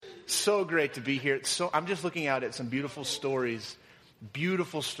It's so great to be here. I'm just looking out at some beautiful stories.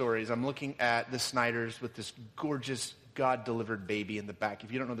 Beautiful stories. I'm looking at the Snyders with this gorgeous God-delivered baby in the back.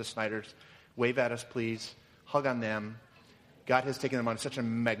 If you don't know the Snyders, wave at us, please. Hug on them. God has taken them on such a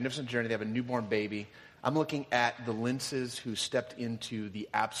magnificent journey. They have a newborn baby. I'm looking at the Lintzes who stepped into the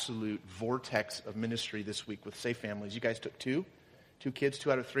absolute vortex of ministry this week with Safe Families. You guys took two kids,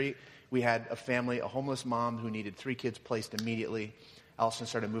 2 out of 3. We had a family, a homeless mom who needed 3 kids placed immediately. Allison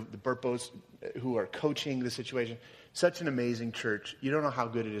started moving the Burpos who are coaching the situation. Such an amazing church. You don't know how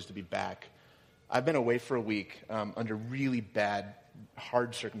good it is to be back. I've been away for a week under really bad,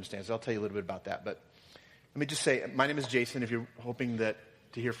 hard circumstances. I'll tell you a little bit about that. But let me just say, my name is Jason. If you're hoping to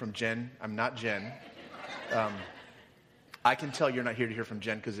hear from Jen, I'm not Jen. I can tell you're not here to hear from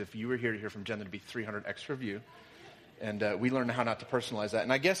Jen, because if you were here to hear from Jen, there'd be 300 extra of you. And we learned how not to personalize that.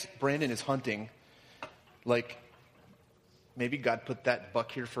 And I guess Brandon is hunting. Like, maybe God put that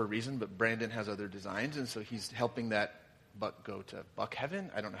buck here for a reason, but Brandon has other designs, and so he's helping that buck go to buck heaven.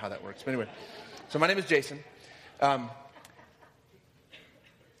 I don't know how that works. But anyway, so my name is Jason. I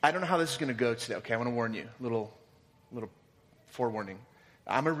don't know how this is going to go today. Okay, I want to warn you. Little forewarning.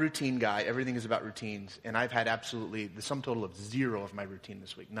 I'm a routine guy. Everything is about routines. And I've had absolutely the sum total of 0 of my routine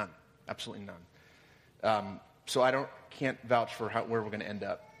this week. None. Absolutely none. So I can't vouch for where we're going to end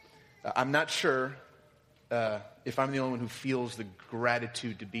up. I'm not sure if I'm the only one who feels the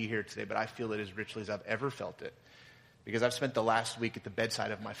gratitude to be here today, but I feel it as richly as I've ever felt it. Because I've spent the last week at the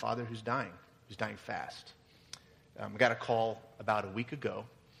bedside of my father who's dying fast. I got a call about a week ago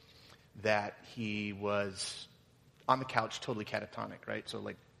that he was on the couch, totally catatonic, right? So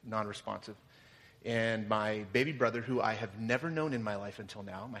like non-responsive. And my baby brother, who I have never known in my life until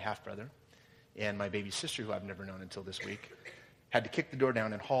now, my half-brother, and my baby sister, who I've never known until this week, had to kick the door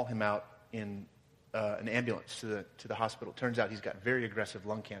down and haul him out in an ambulance to the hospital. Turns out he's got very aggressive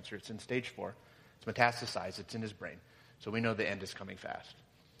lung cancer. It's in stage 4. It's metastasized. It's in his brain. So we know the end is coming fast.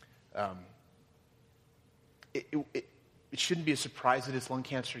 It shouldn't be a surprise that it's lung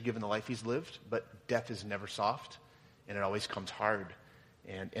cancer given the life he's lived, but death is never soft, and it always comes hard,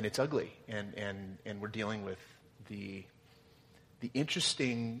 and it's ugly. And we're dealing with the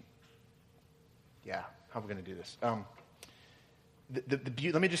interesting, how are we going to do this?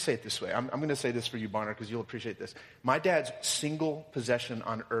 Let me just say it this way. I'm going to say this for you, Bonner, because you'll appreciate this. My dad's single possession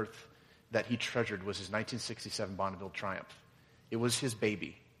on earth that he treasured was his 1967 Bonneville Triumph. It was his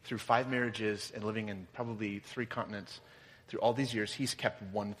baby. Through 5 marriages and living in probably 3 continents, through all these years, he's kept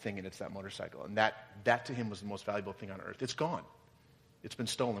one thing, and it's that motorcycle. And that to him was the most valuable thing on earth. It's gone. It's been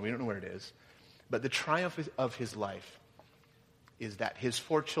stolen. We don't know where it is. But the triumph of his life is that his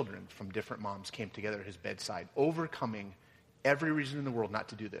 4 children from different moms came together at his bedside, overcoming every reason in the world not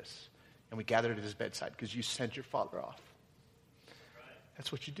to do this. And we gathered at his bedside because you sent your father off.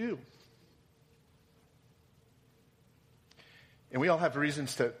 That's what you do. And we all have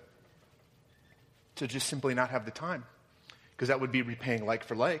reasons to just simply not have the time, because that would be repaying like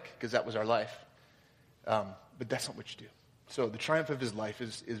for like, because that was our life. But that's not what you do. So the triumph of his life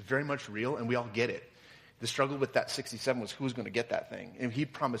is very much real, and we all get it. The struggle with that 67 was who was going to get that thing. And he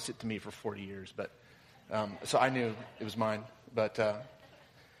promised it to me for 40 years, but so I knew it was mine. But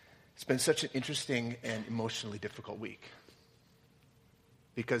it's been such an interesting and emotionally difficult week,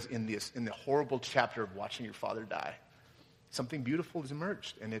 because in the horrible chapter of watching your father die, something beautiful has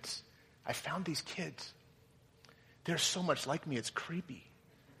emerged. And I found these kids. They're so much like me, it's creepy.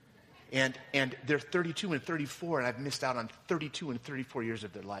 And they're 32 and 34, and I've missed out on 32 and 34 years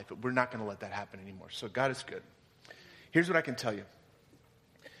of their life. But we're not going to let that happen anymore. So God is good. Here's what I can tell you.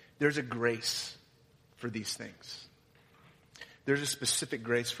 There's a grace for these things. There's a specific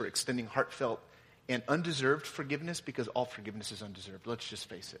grace for extending heartfelt and undeserved forgiveness, because all forgiveness is undeserved. Let's just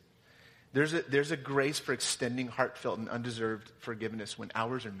face it. There's a grace for extending heartfelt and undeserved forgiveness when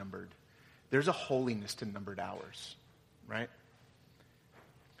hours are numbered. There's a holiness to numbered hours, right?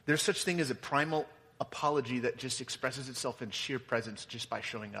 There's such thing as a primal apology that just expresses itself in sheer presence just by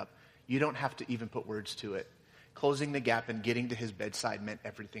showing up. You don't have to even put words to it. Closing the gap and getting to his bedside meant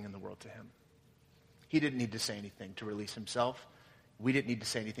everything in the world to him. He didn't need to say anything to release himself. We didn't need to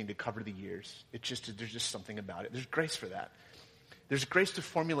say anything to cover the years. There's just something about it. There's grace for that. There's grace to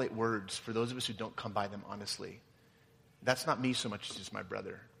formulate words for those of us who don't come by them honestly. That's not me so much as just my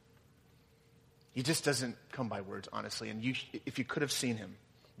brother. He just doesn't come by words honestly. And if you could have seen him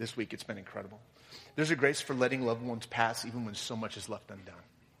this week, it's been incredible. There's a grace for letting loved ones pass even when so much is left undone.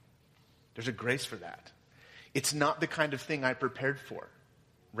 There's a grace for that. It's not the kind of thing I prepared for,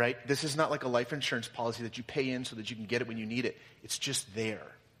 right? This is not like a life insurance policy that you pay in so that you can get it when you need it. It's just there.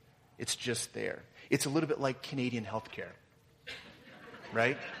 It's just there. It's a little bit like Canadian healthcare,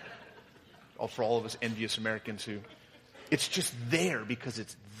 right? for all of us envious Americans who, it's just there because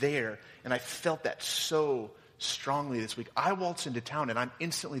it's there. And I felt that so strongly this week. I waltz into town and I'm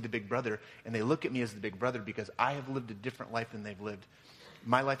instantly the big brother, and they look at me as the big brother because I have lived a different life than they've lived.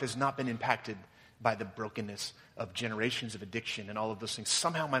 My life has not been impacted by the brokenness of generations of addiction and all of those things.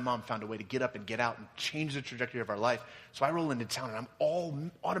 Somehow my mom found a way to get up and get out and change the trajectory of our life. So I roll into town and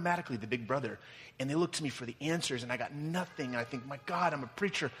I'm automatically the big brother. And they look to me for the answers and I got nothing. And I think, my God, I'm a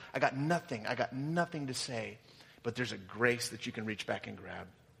preacher. I got nothing. I got nothing to say. But there's a grace that you can reach back and grab.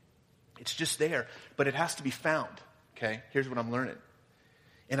 It's just there, but it has to be found, okay? Here's what I'm learning.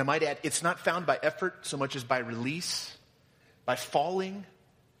 And I might add, it's not found by effort so much as by release, by falling,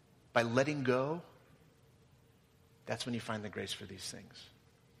 by letting go. That's when you find the grace for these things.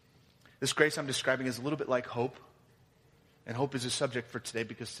 This grace I'm describing is a little bit like hope. And hope is a subject for today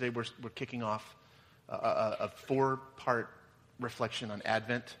because today we're kicking off a 4-part reflection on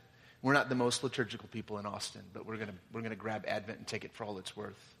Advent. We're not the most liturgical people in Austin, but we're gonna grab Advent and take it for all it's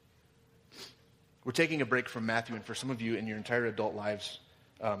worth. We're taking a break from Matthew, and for some of you in your entire adult lives,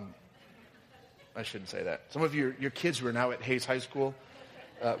 I shouldn't say that. Some of your kids who are now at Hayes High School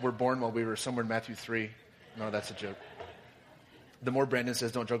were born while we were somewhere in Matthew 3. No, that's a joke. The more Brandon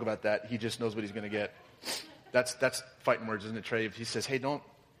says, don't joke about that, he just knows what he's going to get. That's fighting words, isn't it, Trey? If he says, hey, don't,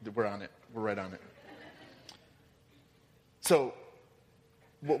 we're on it. We're right on it. So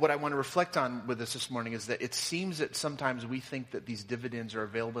what I want to reflect on with us this morning is that it seems that sometimes we think that these dividends are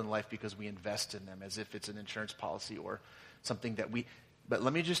available in life because we invest in them, as if it's an insurance policy or something that we... But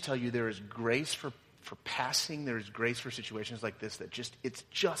let me just tell you, there is grace for passing. There is grace for situations like this that it's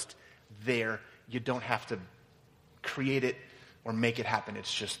just there. You don't have to create it or make it happen.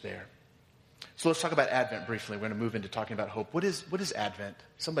 It's just there. So let's talk about Advent briefly. We're going to move into talking about hope. What is Advent?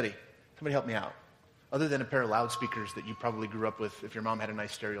 Somebody help me out. Other than a pair of loudspeakers that you probably grew up with if your mom had a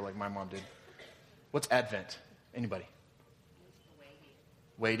nice stereo like my mom did. What's Advent? Anybody?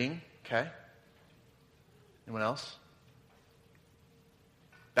 Waiting. Okay. Anyone else?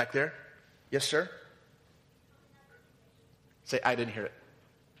 Back there? Yes, sir? Say, I didn't hear it.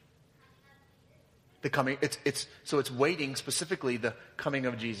 The coming, so it's waiting, specifically the coming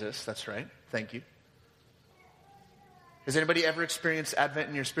of Jesus. That's right. Thank you. Has anybody ever experienced Advent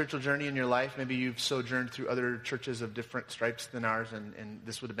in your spiritual journey in your life? Maybe you've sojourned through other churches of different stripes than ours, and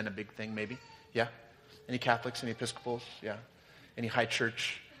this would have been a big thing, maybe. Yeah? Any Catholics, any Episcopals? Yeah. Any high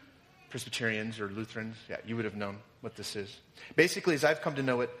church Presbyterians or Lutherans? Yeah, you would have known what this is. Basically, as I've come to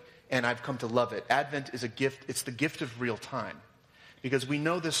know it, and I've come to love it, Advent is a gift. It's the gift of real time. Because we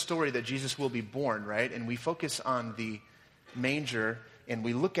know this story that Jesus will be born, right? And we focus on the manger, and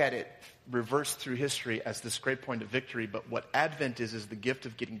we look at it reversed through history as this great point of victory. But what Advent is the gift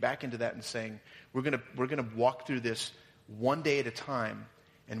of getting back into that and saying, we're gonna walk through this one day at a time,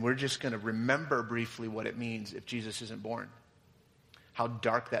 and we're just going to remember briefly what it means if Jesus isn't born. How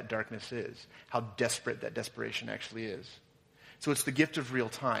dark that darkness is. How desperate that desperation actually is. So it's the gift of real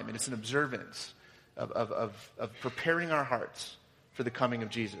time, and it's an observance of preparing our hearts for the coming of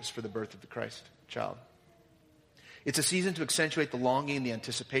Jesus, for the birth of the Christ child. It's a season to accentuate the longing, the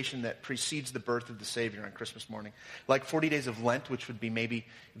anticipation that precedes the birth of the Savior on Christmas morning. Like 40 days of Lent, which would be maybe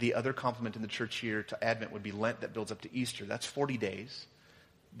the other complement in the church here to Advent would be Lent that builds up to Easter. That's 40 days.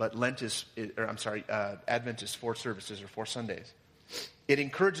 But Advent is 4 services or 4 Sundays. It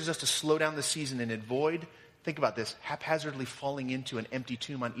encourages us to slow down the season and avoid, think about this, haphazardly falling into an empty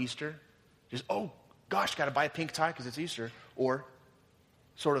tomb on Easter. Just, oh gosh, got to buy a pink tie because it's Easter. Or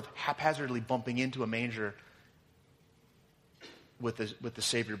sort of haphazardly bumping into a manger with the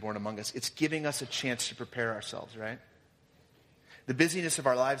Savior born among us. It's giving us a chance to prepare ourselves, right? The busyness of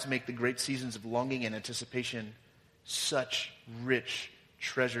our lives make the great seasons of longing and anticipation such rich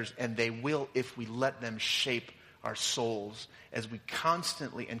treasures, and they will, if we let them, shape our souls as we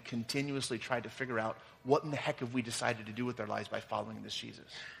constantly and continuously try to figure out what in the heck have we decided to do with our lives by following this Jesus.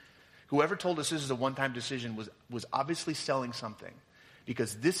 Whoever told us this is a one-time decision was obviously selling something.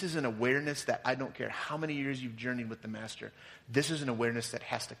 Because this is an awareness that I don't care how many years you've journeyed with the Master. This is an awareness that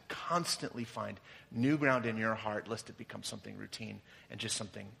has to constantly find new ground in your heart lest it become something routine and just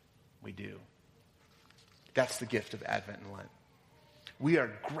something we do. That's the gift of Advent and Lent. We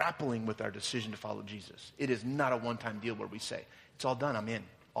are grappling with our decision to follow Jesus. It is not a one-time deal where we say, it's all done, I'm in,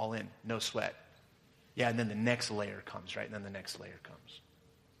 all in, no sweat. Yeah, and then the next layer comes, right? And then the next layer comes.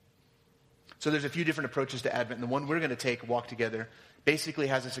 So there's a few different approaches to Advent. And the one we're going to take, walk together, basically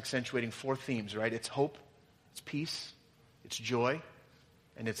has us accentuating 4 themes, right? It's hope, it's peace, it's joy,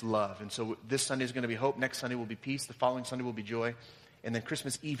 and it's love. And so this Sunday is going to be hope. Next Sunday will be peace. The following Sunday will be joy. And then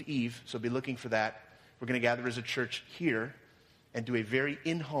Christmas Eve, so be looking for that. We're going to gather as a church here and do a very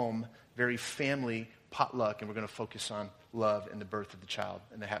in-home, very family potluck, and we're going to focus on love and the birth of the child,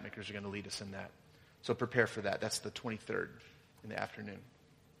 and the Hatmakers are going to lead us in that. So prepare for that. That's the 23rd in the afternoon.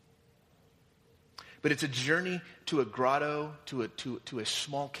 But it's a journey to a grotto, to a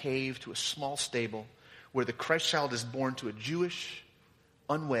small cave, to a small stable, where the Christ child is born to a Jewish,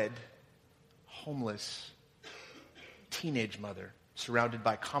 unwed, homeless, teenage mother, surrounded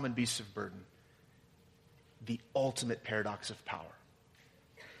by common beasts of burden. The ultimate paradox of power.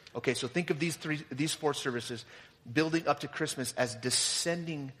 Okay, so think of these four services building up to Christmas as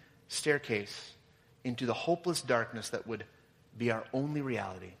descending staircase into the hopeless darkness that would be our only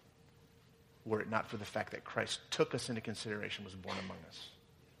reality, were it not for the fact that Christ took us into consideration, was born among us.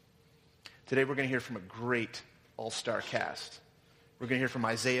 Today we're going to hear from a great all-star cast. We're going to hear from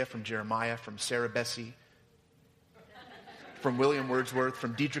Isaiah, from Jeremiah, from Sarah Bessie, from William Wordsworth,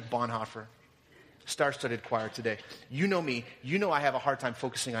 from Dietrich Bonhoeffer. Star-studded choir today. You know me. You know I have a hard time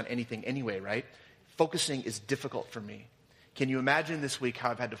focusing on anything anyway, right? Focusing is difficult for me. Can you imagine this week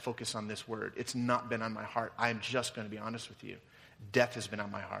how I've had to focus on this word? It's not been on my heart. I'm just going to be honest with you. Death has been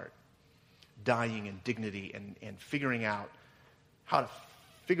on my heart. Dying and dignity and figuring out how to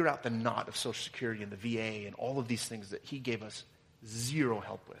figure out the knot of Social Security and the VA and all of these things that he gave us zero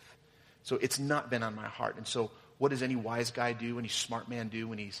help with. So it's not been on my heart. And so what does any wise guy do, any smart man do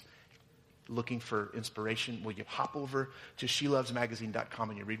when he's looking for inspiration? Well, you hop over to shelovesmagazine.com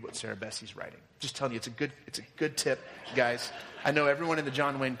and you read what Sarah Bessie's writing. Just telling you, it's a good tip, guys. I know everyone in the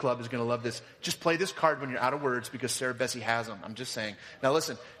John Wayne Club is going to love this. Just play this card when you're out of words because Sarah Bessie has them. I'm just saying. Now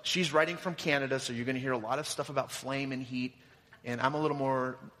listen, she's writing from Canada, so you're going to hear a lot of stuff about flame and heat. And I'm a little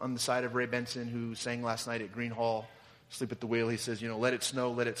more on the side of Ray Benson, who sang last night at Green Hall, Sleep at the Wheel. He says, let it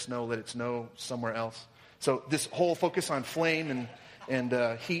snow, let it snow, let it snow somewhere else. So this whole focus on flame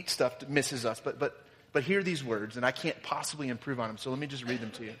and heat stuff misses us. But hear these words, and I can't possibly improve on them, so let me just read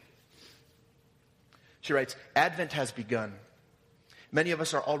them to you. She writes, Advent has begun. Many of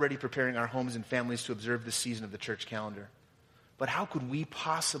us are already preparing our homes and families to observe this season of the church calendar. But how could we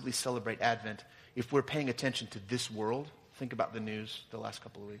possibly celebrate Advent if we're paying attention to this world? Think about the news the last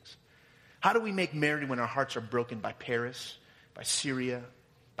couple of weeks. How do we make merry when our hearts are broken by Paris, by Syria,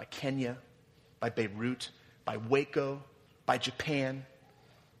 by Kenya, by Beirut, by Waco, by Japan,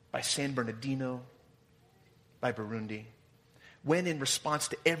 by San Bernardino, by Burundi? When in response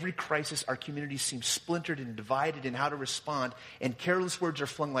to every crisis, our communities seem splintered and divided in how to respond, and careless words are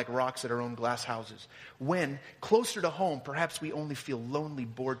flung like rocks at our own glass houses. When, closer to home, perhaps we only feel lonely,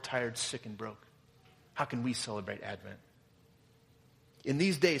 bored, tired, sick, and broke. How can we celebrate Advent? In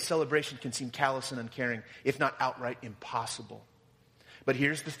these days, celebration can seem callous and uncaring, if not outright impossible. But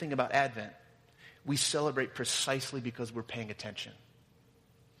here's the thing about Advent. We celebrate precisely because we're paying attention.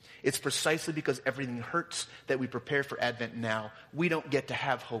 It's precisely because everything hurts that we prepare for Advent now. We don't get to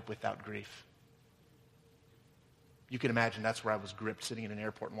have hope without grief. You can imagine that's where I was gripped, sitting in an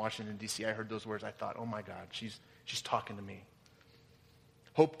airport in Washington, D.C. I heard those words. I thought, oh my God, she's talking to me.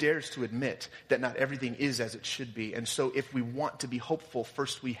 Hope dares to admit that not everything is as it should be. And so if we want to be hopeful,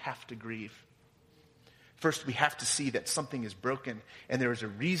 first we have to grieve. First we have to see that something is broken and there is a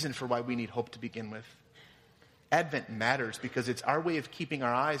reason for why we need hope to begin with. Advent matters because it's our way of keeping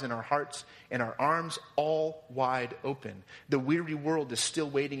our eyes and our hearts and our arms all wide open. The weary world is still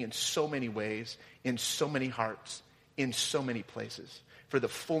waiting in so many ways, in so many hearts, in so many places for the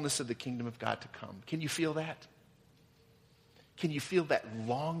fullness of the kingdom of God to come. Can you feel that? Can you feel that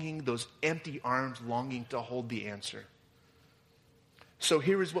longing, those empty arms longing to hold the answer? So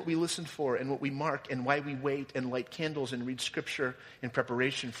here is what we listen for and what we mark and why we wait and light candles and read scripture in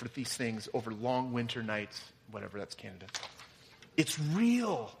preparation for these things over long winter nights, whatever, that's Canada. It's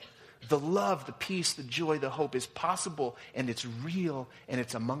real. The love, the peace, the joy, the hope is possible, and it's real, and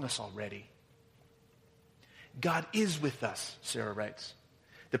it's among us already. God is with us, Sarah writes.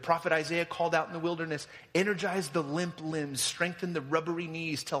 The prophet Isaiah called out in the wilderness, energize the limp limbs, strengthen the rubbery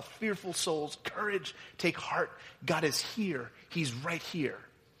knees, tell fearful souls, courage, take heart. God is here. He's right here,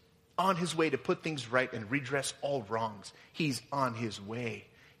 on his way to put things right and redress all wrongs. He's on his way.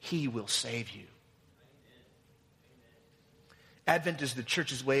 He will save you. Advent is the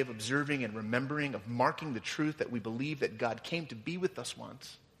church's way of observing and remembering, of marking the truth that we believe that God came to be with us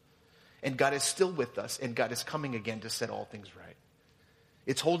once, and God is still with us, and God is coming again to set all things right.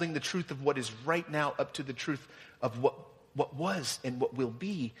 It's holding the truth of what is right now up to the truth of what was and what will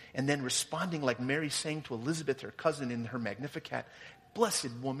be, and then responding like Mary sang to Elizabeth, her cousin, in her Magnificat, blessed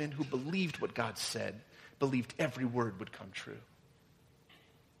woman who believed what God said, believed every word would come true.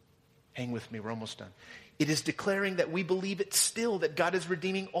 Hang with me, we're almost done. It is declaring that we believe it still, that God is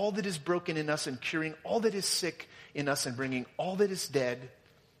redeeming all that is broken in us and curing all that is sick in us and bringing all that is dead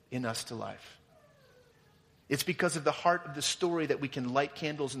in us to life. It's because of the heart of the story that we can light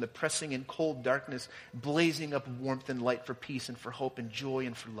candles in the pressing and cold darkness, blazing up warmth and light for peace and for hope and joy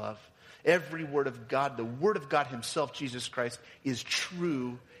and for love. Every word of God, the word of God himself, Jesus Christ, is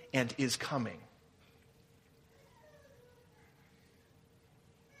true and is coming.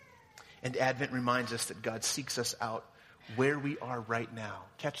 And Advent reminds us that God seeks us out where we are right now.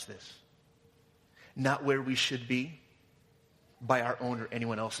 Catch this. Not where we should be by our own or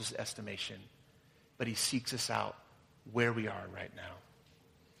anyone else's estimation, but he seeks us out where we are right now.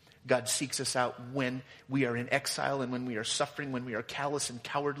 God seeks us out when we are in exile and when we are suffering, when we are callous and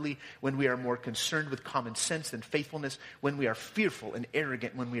cowardly, when we are more concerned with common sense than faithfulness, when we are fearful and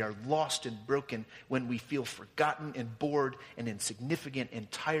arrogant, when we are lost and broken, when we feel forgotten and bored and insignificant and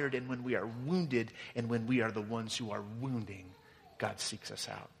tired, and when we are wounded and when we are the ones who are wounding. God seeks us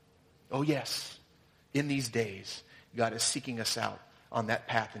out. Oh yes, in these days, God is seeking us out on that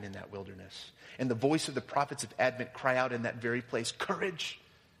path and in that wilderness. And the voice of the prophets of Advent cry out in that very place, courage,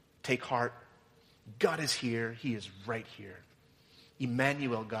 take heart. God is here. He is right here.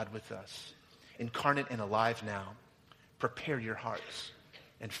 Emmanuel, God with us, incarnate and alive now. Prepare your hearts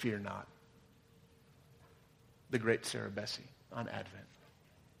and fear not. The great Sarah Bessey on Advent.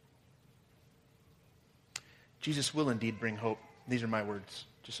 Jesus will indeed bring hope. These are my words,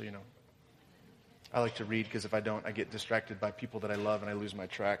 just so you know. I like to read because if I don't, I get distracted by people that I love and I lose my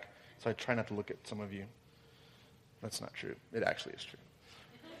track. So I try not to look at some of you. That's not true. It actually is true.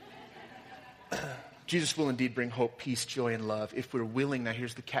 Jesus will indeed bring hope, peace, joy, and love if we're willing, now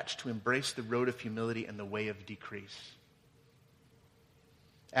here's the catch, to embrace the road of humility and the way of decrease.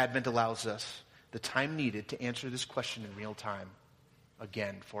 Advent allows us the time needed to answer this question in real time,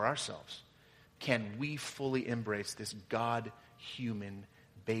 again, for ourselves. Can we fully embrace this God-human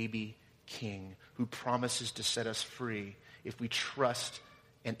baby king who promises to set us free if we trust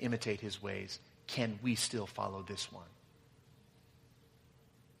and imitate his ways? Can we still follow this one?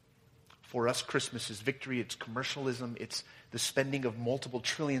 For us, Christmas is victory. It's commercialism. It's the spending of multiple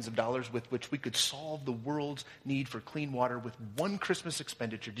trillions of dollars with which we could solve the world's need for clean water with one Christmas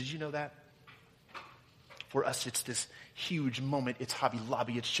expenditure. Did you know that? For us, it's this huge moment. It's Hobby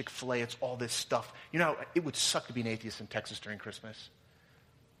Lobby. It's Chick-fil-A. It's all this stuff. You know, it would suck to be an atheist in Texas during Christmas.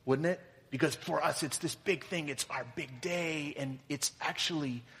 Wouldn't it? Because for us, it's this big thing. It's our big day. And it's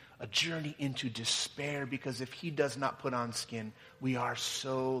actually a journey into despair, because if he does not put on skin, we are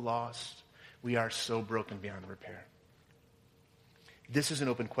so lost. We are so broken beyond repair. This is an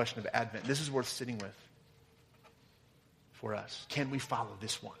open question of Advent. This is worth sitting with for us. Can we follow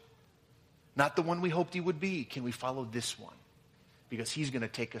this one? Not the one we hoped he would be. Can we follow this one? Because he's going to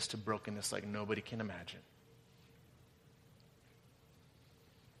take us to brokenness like nobody can imagine.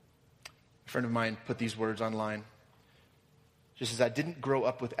 A friend of mine put these words online. She says, I didn't grow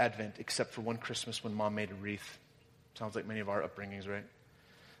up with Advent except for one Christmas when Mom made a wreath. Sounds like many of our upbringings, right?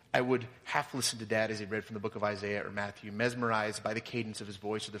 I would half listen to Dad as he read from the book of Isaiah or Matthew, mesmerized by the cadence of his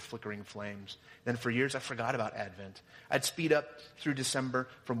voice or the flickering flames. Then for years I forgot about Advent. I'd speed up through December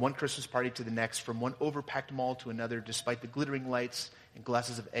from one Christmas party to the next, from one overpacked mall to another. Despite the glittering lights and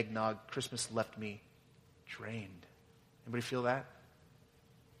glasses of eggnog, Christmas left me drained. Anybody feel that?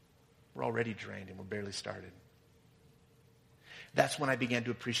 We're already drained and we're barely started. That's when I began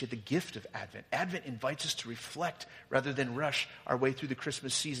to appreciate the gift of Advent. Advent invites us to reflect rather than rush our way through the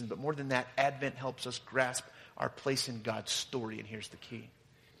Christmas season. But more than that, Advent helps us grasp our place in God's story. And here's the key.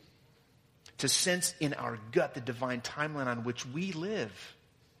 To sense in our gut the divine timeline on which we live.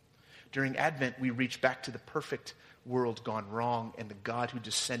 During Advent, we reach back to the perfect world gone wrong and the God who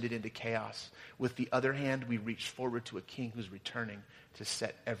descended into chaos. With the other hand, we reach forward to a king who's returning to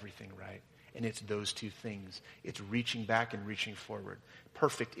set everything right. And it's those two things. It's reaching back and reaching forward.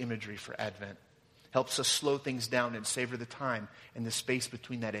 Perfect imagery for Advent. Helps us slow things down and savor the time and the space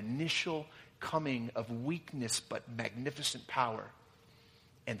between that initial coming of weakness but magnificent power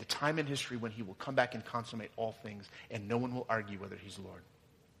and the time in history when he will come back and consummate all things and no one will argue whether he's Lord.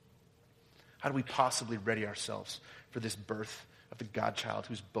 How do we possibly ready ourselves for this birth of the God-child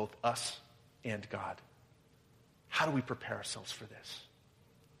who's both us and God? How do we prepare ourselves for this?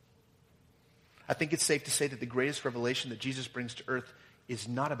 I think it's safe to say that the greatest revelation that Jesus brings to earth is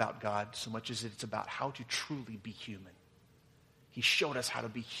not about God so much as it's about how to truly be human. He showed us how to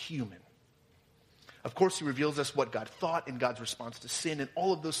be human. Of course, he reveals us what God thought and God's response to sin and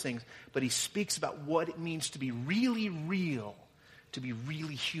all of those things, but he speaks about what it means to be really real, to be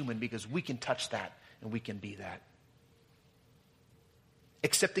really human, because we can touch that and we can be that.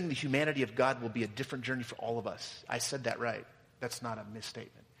 Accepting the humanity of God will be a different journey for all of us. I said that right. That's not a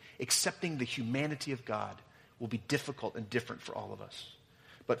misstatement. Accepting the humanity of God will be difficult and different for all of us.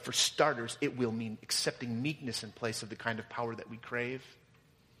 But for starters, it will mean accepting meekness in place of the kind of power that we crave,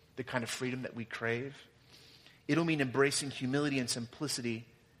 the kind of freedom that we crave. It'll mean embracing humility and simplicity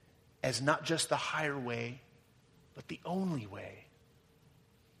as not just the higher way, but the only way.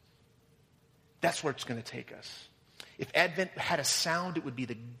 That's where it's going to take us. If Advent had a sound, it would be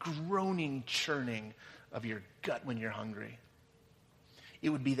the groaning churning of your gut when you're hungry. It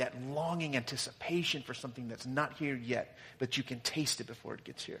would be that longing anticipation for something that's not here yet, but you can taste it before it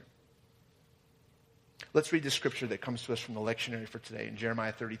gets here. Let's read the scripture that comes to us from the lectionary for today in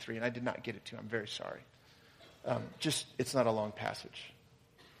Jeremiah 33. And I did not get it to. I'm very sorry. It's not a long passage.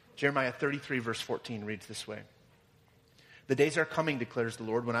 Jeremiah 33 verse 14 reads this way. The days are coming, declares the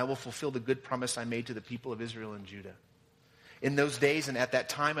Lord, when I will fulfill the good promise I made to the people of Israel and Judah. In those days and at that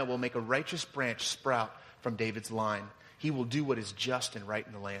time, I will make a righteous branch sprout from David's line. He will do what is just and right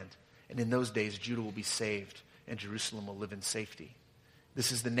in the land. And in those days, Judah will be saved and Jerusalem will live in safety.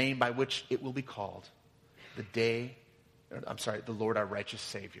 This is the name by which it will be called. The Lord our righteous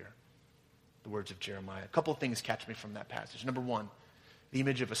Savior. The words of Jeremiah. A couple of things catch me from that passage. Number one, the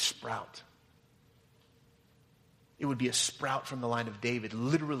image of a sprout. It would be a sprout from the line of David,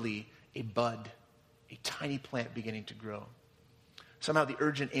 literally a bud, a tiny plant beginning to grow. Somehow the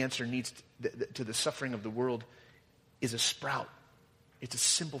urgent answer to the suffering of the world is a sprout. It's a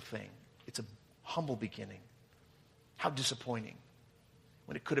simple thing. It's a humble beginning. How disappointing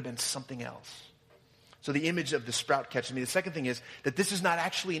when it could have been something else. So the image of the sprout catches me. The second thing is that this is not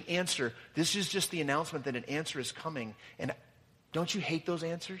actually an answer. This is just the announcement that an answer is coming. And don't you hate those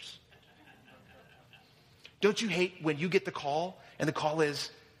answers? Don't you hate when you get the call and the call is,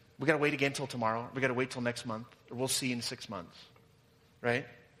 we got to wait again until tomorrow. We got to wait till next month, or we'll see in 6 months, right?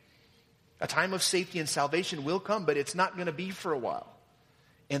 A time of safety and salvation will come, but it's not going to be for a while.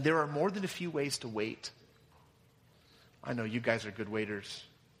 And there are more than a few ways to wait. I know you guys are good waiters.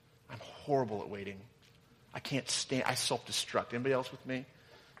 I'm horrible at waiting. I can't stand, I self-destruct. Anybody else with me?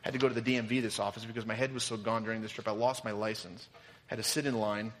 I had to go to the DMV this office because my head was so gone during this trip. I lost my license. Had to sit in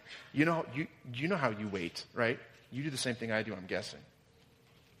line. You know how you wait, right? You do the same thing I do, I'm guessing.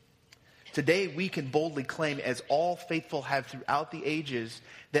 Today, we can boldly claim, as all faithful have throughout the ages,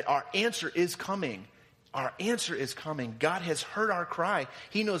 that our answer is coming. Our answer is coming. God has heard our cry.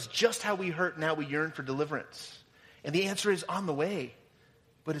 He knows just how we hurt and how we yearn for deliverance. And the answer is on the way.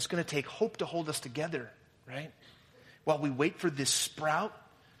 But it's going to take hope to hold us together, right? While we wait for this sprout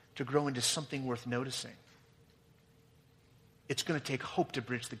to grow into something worth noticing. It's going to take hope to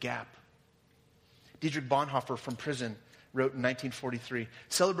bridge the gap. Dietrich Bonhoeffer from prison wrote in 1943,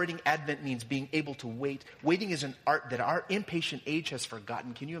 celebrating Advent means being able to wait. Waiting is an art that our impatient age has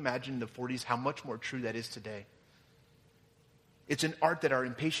forgotten. Can you imagine in the 40s how much more true that is today? It's an art that our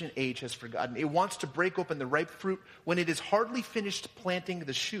impatient age has forgotten. It wants to break open the ripe fruit when it is hardly finished planting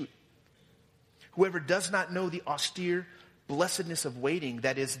the shoot. Whoever does not know the austere blessedness of waiting,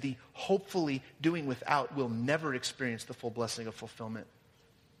 that is the hopefully doing without, will never experience the full blessing of fulfillment.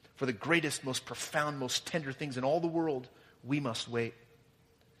 For the greatest, most profound, most tender things in all the world, we must wait.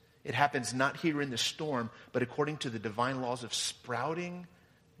 It happens not here in the storm, but according to the divine laws of sprouting,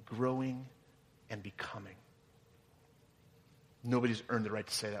 growing, and becoming. Nobody's earned the right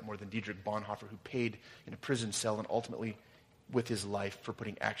to say that more than Dietrich Bonhoeffer, who paid in a prison cell and ultimately with his life for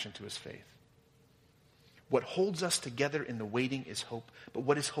putting action to his faith. What holds us together in the waiting is hope. But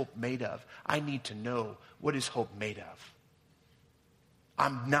what is hope made of? I need to know, what is hope made of?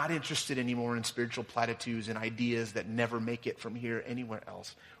 I'm not interested anymore in spiritual platitudes and ideas that never make it from here anywhere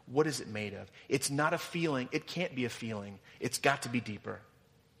else. What is it made of? It's not a feeling. It can't be a feeling. It's got to be deeper.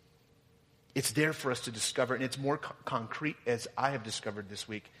 It's there for us to discover, and it's more concrete, as I have discovered this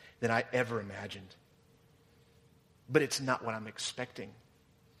week, than I ever imagined. But it's not what I'm expecting.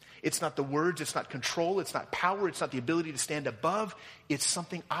 It's not the words, it's not control, it's not power, it's not the ability to stand above. It's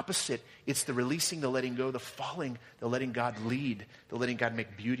something opposite. It's the releasing, the letting go, the falling, the letting God lead, the letting God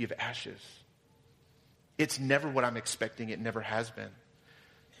make beauty of ashes. It's never what I'm expecting. It never has been.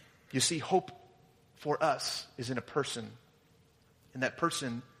 You see, hope for us is in a person, and that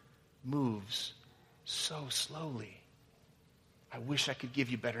person moves so slowly. I wish I could give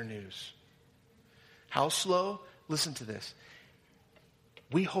you better news. How slow? Listen to this.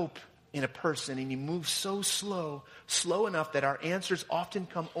 We hope in a person, and he moves so slow enough that our answers often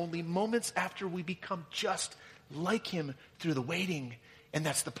come only moments after we become just like him through the waiting. And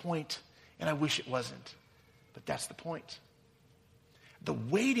that's the point. And I wish it wasn't. But that's the point. The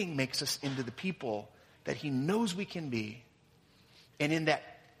waiting makes us into the people that he knows we can be. And in that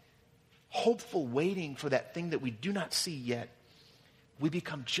hopeful waiting for that thing that we do not see yet, we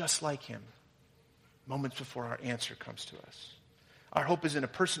become just like him moments before our answer comes to us. Our hope is in a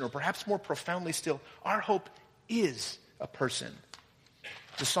person, or perhaps more profoundly still, our hope is a person.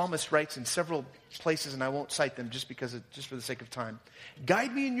 The psalmist writes in several places, and I won't cite them just for the sake of time.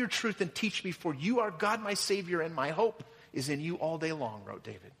 Guide me in your truth and teach me, for you are God, my Savior, and my hope is in you all day long, wrote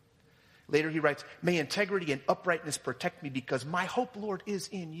David. Later he writes, may integrity and uprightness protect me, because my hope, Lord, is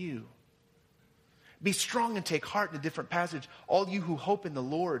in you. Be strong and take heart, in a different passage, all you who hope in the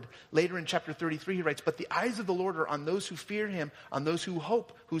Lord. Later in chapter 33 he writes, but the eyes of the Lord are on those who fear him, on those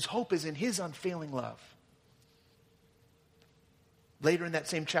whose hope is in his unfailing love. Later in that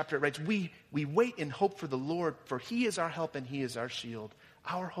same chapter it writes, we wait in hope for the Lord, for he is our help and he is our shield.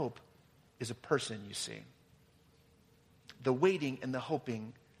 Our hope is a person, you see. The waiting and the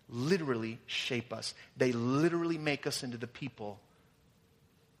hoping literally shape us. They literally make us into the people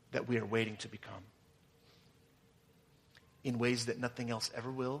that we are waiting to become, in ways that nothing else ever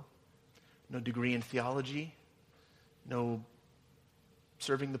will. No degree in theology, no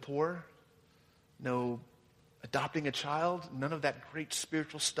serving the poor, no adopting a child, none of that great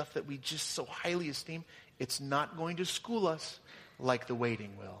spiritual stuff that we just so highly esteem. It's not going to school us like the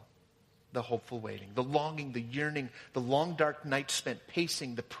waiting will. The hopeful waiting, the longing, the yearning, the long dark nights spent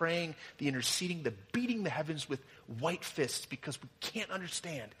pacing, the praying, the interceding, the beating the heavens with white fists because we can't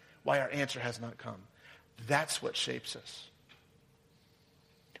understand why our answer has not come. That's what shapes us.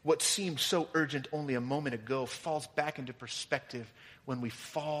 What seemed so urgent only a moment ago falls back into perspective when we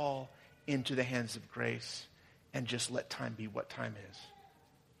fall into the hands of grace and just let time be what time is.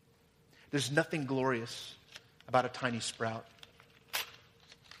 There's nothing glorious about a tiny sprout.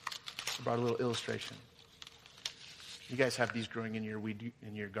 I brought a little illustration. You guys have these growing in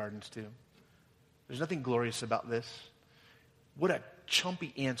your gardens too. There's nothing glorious about this. What a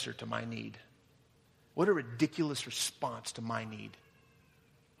chumpy answer to my need. What a ridiculous response to my need.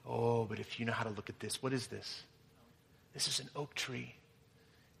 Oh, but if you know how to look at this, what is this? This is an oak tree.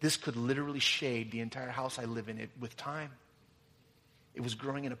 This could literally shade the entire house I live in it with time. It was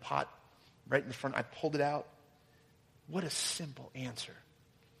growing in a pot right in the front. I pulled it out. What a simple answer.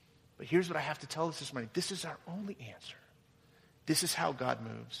 But here's what I have to tell us this morning. This is our only answer. This is how God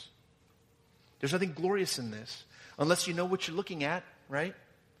moves. There's nothing glorious in this unless you know what you're looking at, right?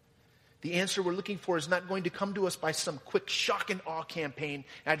 The answer we're looking for is not going to come to us by some quick shock and awe campaign.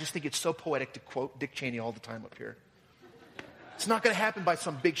 And I just think it's so poetic to quote Dick Cheney all the time up here. It's not going to happen by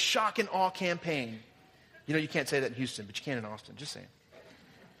some big shock and awe campaign. You know, you can't say that in Houston, but you can in Austin. Just saying.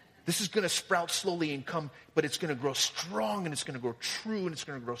 This is going to sprout slowly and come, but it's going to grow strong and it's going to grow true and it's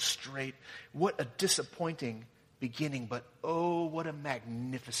going to grow straight. What a disappointing beginning, but oh, what a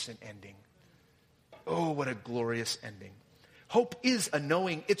magnificent ending. Oh, what a glorious ending. Hope is a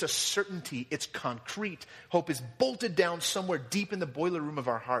knowing, it's a certainty, it's concrete. Hope is bolted down somewhere deep in the boiler room of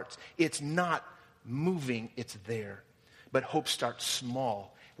our hearts. It's not moving, it's there. But hope starts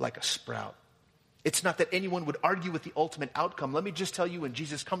small, like a sprout. It's not that anyone would argue with the ultimate outcome. Let me just tell you, when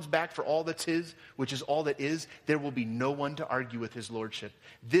Jesus comes back for all that's his, which is all that is, there will be no one to argue with his lordship.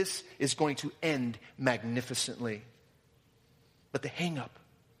 This is going to end magnificently. But the hang-up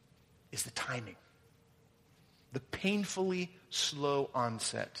is the timing. The painfully slow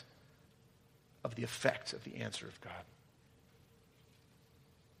onset of the effect of the answer of God.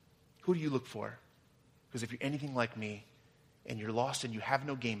 Who do you look for? Because if you're anything like me, and you're lost and you have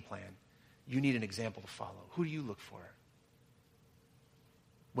no game plan, you need an example to follow. Who do you look for?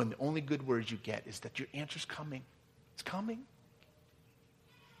 When the only good words you get is that your answer's coming. It's coming.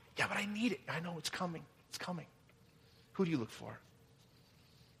 Yeah, but I need it. I know it's coming. It's coming. Who do you look for?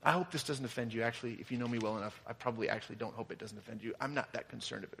 I hope this doesn't offend you. Actually, if you know me well enough, I probably actually don't hope it doesn't offend you. I'm not that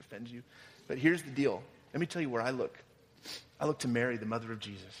concerned if it offends you. But here's the deal. Let me tell you where I look. I look to Mary, the mother of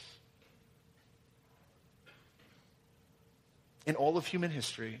Jesus. In all of human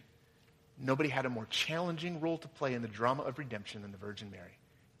history, nobody had a more challenging role to play in the drama of redemption than the Virgin Mary.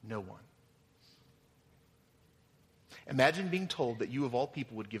 No one. Imagine being told that you of all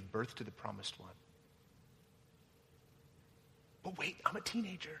people would give birth to the promised one. But wait, I'm a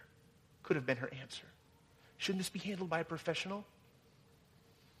teenager. Could have been her answer. Shouldn't this be handled by a professional?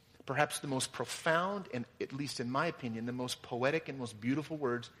 Perhaps the most profound, and at least in my opinion, the most poetic and most beautiful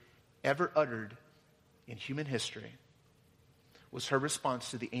words ever uttered in human history was her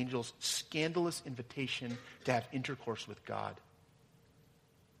response to the angel's scandalous invitation to have intercourse with God.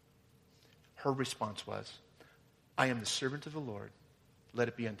 Her response was, I am the servant of the Lord. Let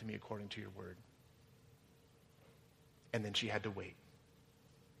it be unto me according to your word. And then she had to wait.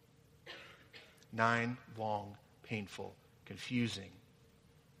 9 long, painful, confusing,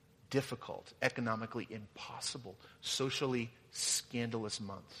 difficult, economically impossible, socially scandalous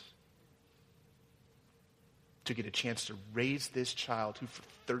months to get a chance to raise this child who for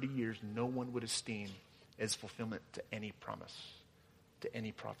 30 years no one would esteem as fulfillment to any promise, to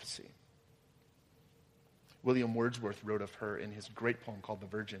any prophecy. William Wordsworth wrote of her in his great poem called The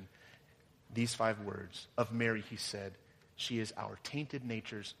Virgin these 5 words. Of Mary, he said, she is our tainted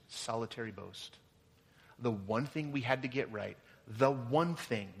nature's solitary boast. The one thing we had to get right,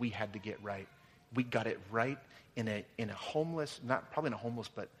 we got it right in a homeless, probably not homeless,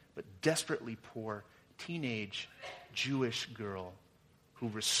 but desperately poor teenage Jewish girl who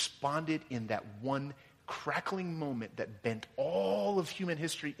responded in that one crackling moment that bent all of human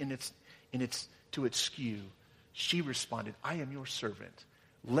history to its skew. She responded, I am your servant.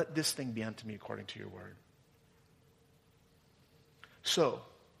 Let this thing be unto me according to your word. So,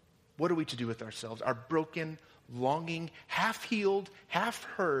 what are we to do with ourselves? Our broken, longing, half-healed,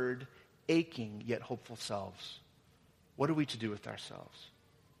 half-heard, aching, yet hopeful selves. What are we to do with ourselves?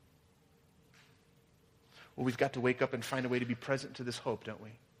 Well, we've got to wake up and find a way to be present to this hope, don't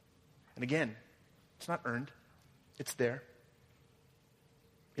we? And again, it's not earned. It's there.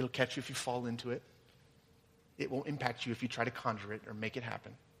 It'll catch you if you fall into it. It won't impact you if you try to conjure it or make it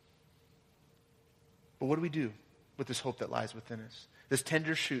happen. But what do we do with this hope that lies within us? This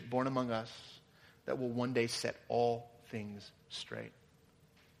tender shoot born among us that will one day set all things straight.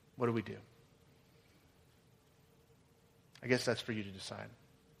 What do we do? I guess that's for you to decide.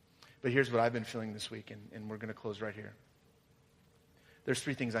 But here's what I've been feeling this week, and we're going to close right here. There's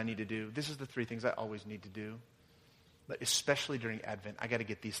 3 things I need to do. This is the 3 things I always need to do. But especially during Advent, I got to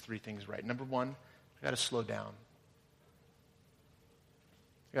get these 3 things right. Number 1, I got to slow down.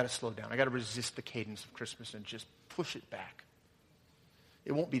 I got to resist the cadence of Christmas and just push it back.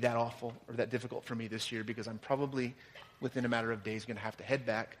 It won't be that awful or that difficult for me this year because I'm probably, within a matter of days, going to have to head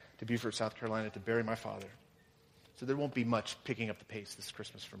back to Beaufort, South Carolina to bury my father. So there won't be much picking up the pace this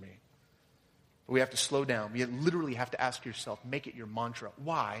Christmas for me. But we have to slow down. We literally have to ask yourself, make it your mantra.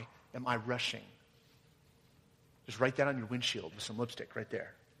 Why am I rushing? Just write that on your windshield with some lipstick right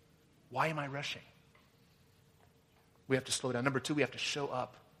there. Why am I rushing? We have to slow down. Number 2, we have to show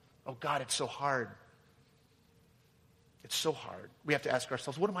up. Oh God, it's so hard. It's so hard. We have to ask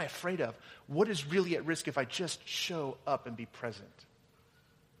ourselves, what am I afraid of? What is really at risk if I just show up and be present?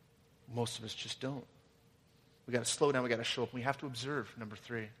 Most of us just don't. We got to slow down. We got to show up. We have to observe. Number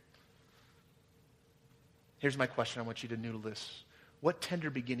 3. Here's my question. I want you to noodle this. What tender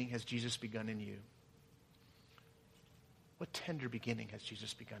beginning has Jesus begun in you? What tender beginning has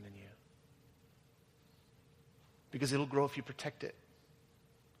Jesus begun in you? Because it'll grow if you protect it.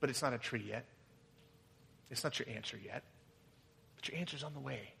 But it's not a tree yet. It's not your answer yet. But your answer's on the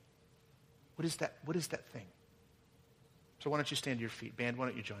way. What is that? What is that thing? So why don't you stand to your feet? Band, why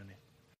don't you join me?